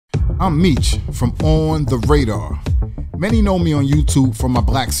I'm Meech from On the Radar. Many know me on YouTube for my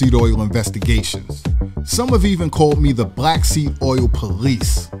black seed oil investigations. Some have even called me the Black Seed Oil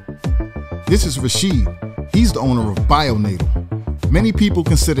Police. This is Rashid. He's the owner of BioNatal. Many people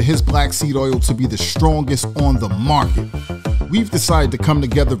consider his black seed oil to be the strongest on the market. We've decided to come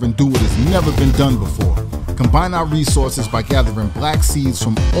together and do what has never been done before. Combine our resources by gathering black seeds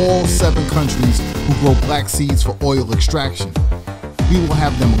from all 7 countries who grow black seeds for oil extraction. We will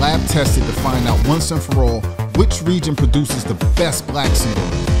have them lab tested to find out once and for all which region produces the best black seed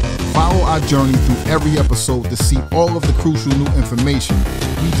oil. Follow our journey through every episode to see all of the crucial new information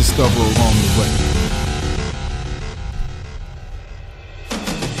we discover along the way.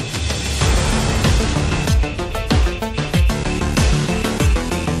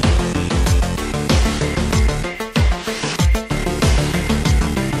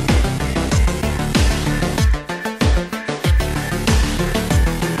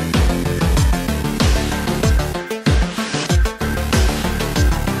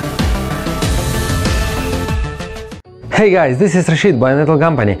 Hey guys, this is Rashid, BioNatal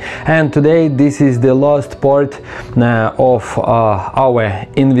company, and today this is the last part of our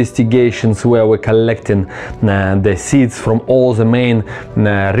investigations where we're collecting the seeds from all the main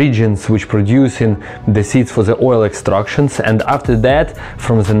regions which producing the seeds for the oil extractions. And after that,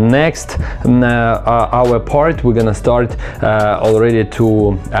 from the next our part, we're gonna start already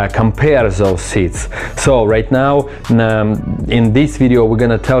to compare those seeds. So right now in this video we're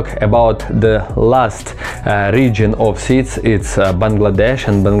gonna talk about the last region of seeds. It's Bangladesh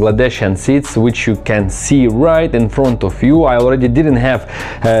and Bangladeshian seeds, which you can see right in front of you. I already didn't have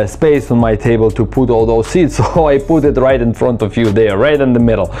space on my table to put all those seeds, so I put it right in front of you there, right in the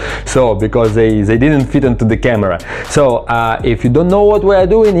middle, so because they didn't fit into the camera. So if you don't know what we are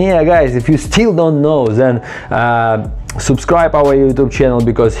doing here, guys, if you still don't know, then subscribe our YouTube channel,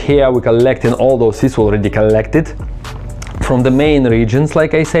 because here we're collecting all those seeds already collected from the main regions,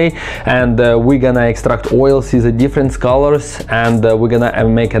 like I say, and we're gonna extract oil, see the different colors, and we're gonna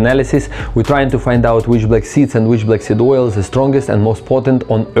make analysis. We're trying to find out which black seeds and which black seed oil is the strongest and most potent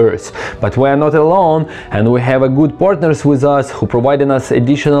on earth. But we are not alone, and we have a good partners with us who providing us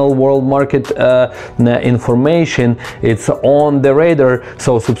additional world market information. It's On the Radar,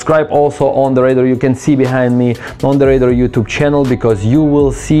 so subscribe also On the Radar. You can see behind me On the Radar YouTube channel, because you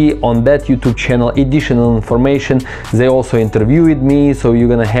will see on that YouTube channel additional information. They also interviewed me, so you're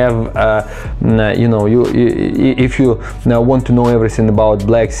gonna have you know, if you want to know everything about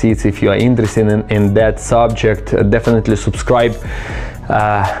black seeds, if you are interested in that subject, definitely subscribe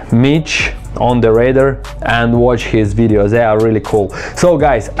Mitch On the Radar and watch his videos. They are really cool. So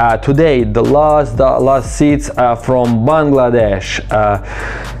guys, today the last seeds are from Bangladesh.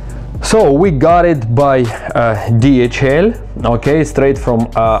 So we got it by DHL, okay, straight from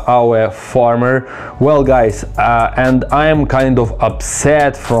our farmer. Well guys, and I am kind of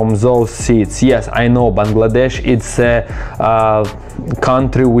upset from those seeds. Yes, I know Bangladesh, it's a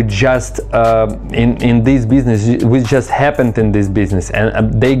country which just in this business, which just happened in this business,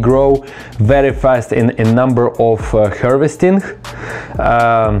 and they grow very fast in number of harvesting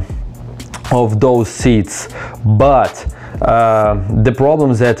of those seeds. But the problem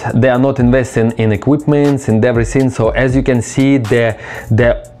is that they are not investing in equipment and everything. So as you can see,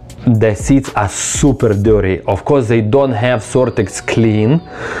 the seeds are super dirty. Of course, they don't have Sortex clean.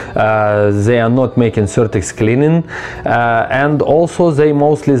 They are not making Sortex cleaning, and also they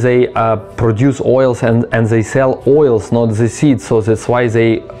mostly produce oils and they sell oils, not the seeds. So that's why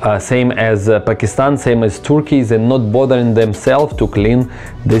they same as Pakistan, same as Turkey, they're not bothering themselves to clean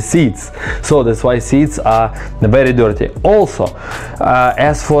the seeds. So that's why seeds are very dirty. Also,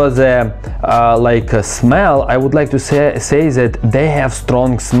 as for the smell, I would like to say that they have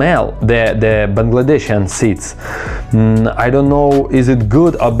strong smell. The Bangladeshian seeds. I don't know, is it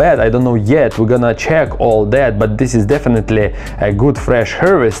good or bad? I don't know yet. We're gonna check all that, but this is definitely a good fresh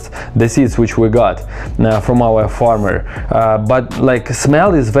harvest, the seeds which we got from our farmer. But like,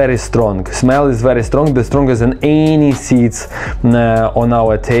 smell is very strong. Smell is very strong, the strongest than any seeds on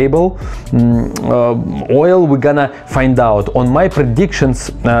our table. Oil, we're gonna find out. On my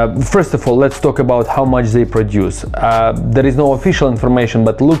predictions, first of all, let's talk about how much they produce. There is no official information,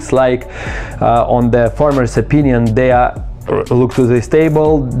 but looks like on the farmer's opinion, they are, look to this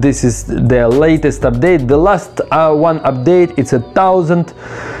table, this is the latest update. The last one update, it's 1,000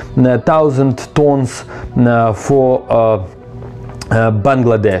 tons for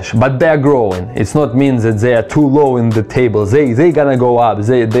Bangladesh, but they are growing. It's not means that they are too low in the table. They gonna go up.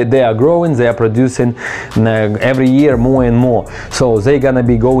 They are growing. They are producing every year more and more. So they gonna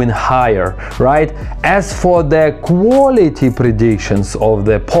be going higher, right? As for the quality predictions of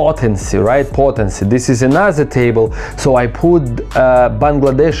the potency, right? Potency. This is another table. So I put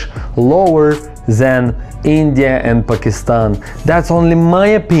Bangladesh lower than India and Pakistan. That's only my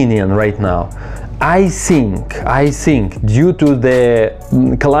opinion right now. I think due to the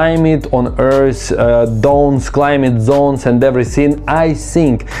climate on Earth, climate zones and everything, I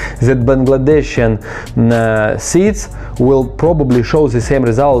think that Bangladeshian seeds will probably show the same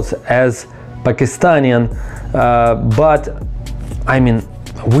results as Pakistani, but I mean,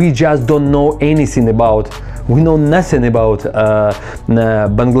 we just don't know anything about. We know nothing about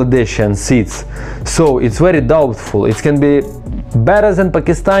Bangladeshian seeds, so it's very doubtful. It can be better than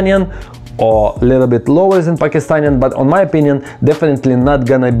Pakistani or a little bit lower than Pakistani, but on my opinion, definitely not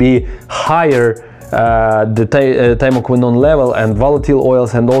gonna be higher. The thymoquinone level and volatile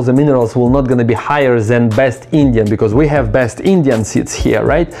oils and all the minerals will not gonna be higher than best Indian, because we have best Indian seeds here,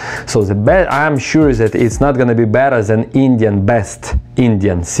 right? So I'm sure that it's not gonna be better than best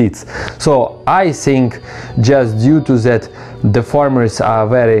Indian seeds. So I think just due to that, the farmers are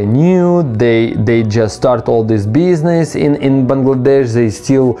very new. They just start all this business in Bangladesh. They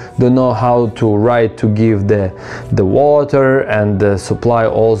still don't know how to give the water and the supply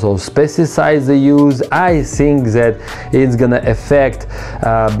all those pesticides they use. I think that it's gonna affect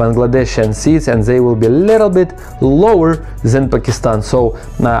Bangladeshian seeds, and they will be a little bit lower than Pakistan. So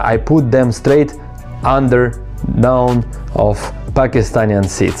I put them straight down of Pakistani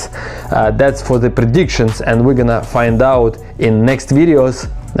seeds. That's for the predictions, and we're gonna find out in next videos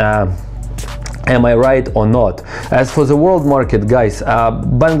am I right or not. As for the world market, guys,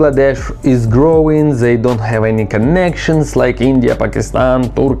 Bangladesh is growing. They don't have any connections like India, Pakistan,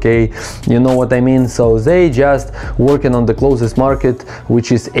 Turkey, you know what I mean. So they just working on the closest market,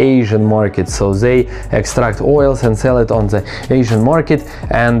 which is Asian market. So they extract oils and sell it on the Asian market,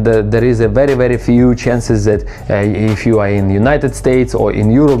 and there is a very few chances that if you are in the United States or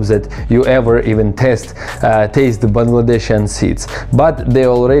in Europe that you ever even taste the Bangladeshian seeds. But they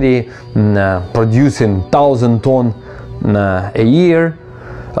already producing 1,000 tons a year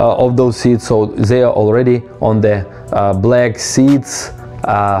of those seeds, so they are already on the black seeds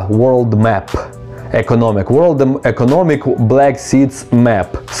world map, world economic black seeds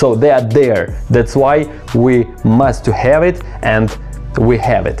map. So they are there. That's why we must have it, and we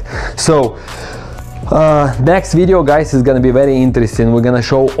have it. So next video, guys, is gonna be very interesting. We're gonna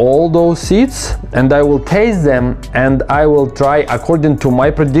show all those seeds, and I will taste them, and I will try according to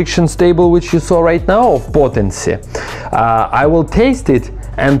my predictions table, which you saw right now of potency. I will taste it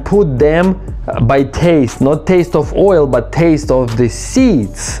and put them by taste, not taste of oil, but taste of the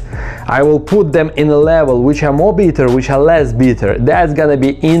seeds. I will put them in a level which are more bitter, which are less bitter. That's gonna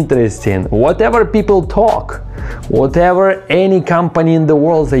be interesting. Whatever people talk, whatever any company in the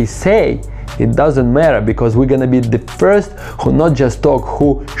world they say, it doesn't matter, because we're gonna be the first who not just talk,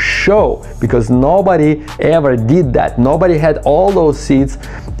 who show, because nobody ever did that. Nobody had all those seeds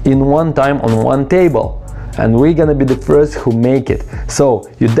in one time on one table, and we're gonna be the first who make it. So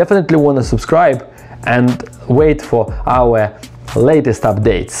you definitely want to subscribe and wait for our latest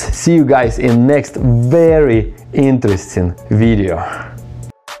updates. See you guys in next very interesting video.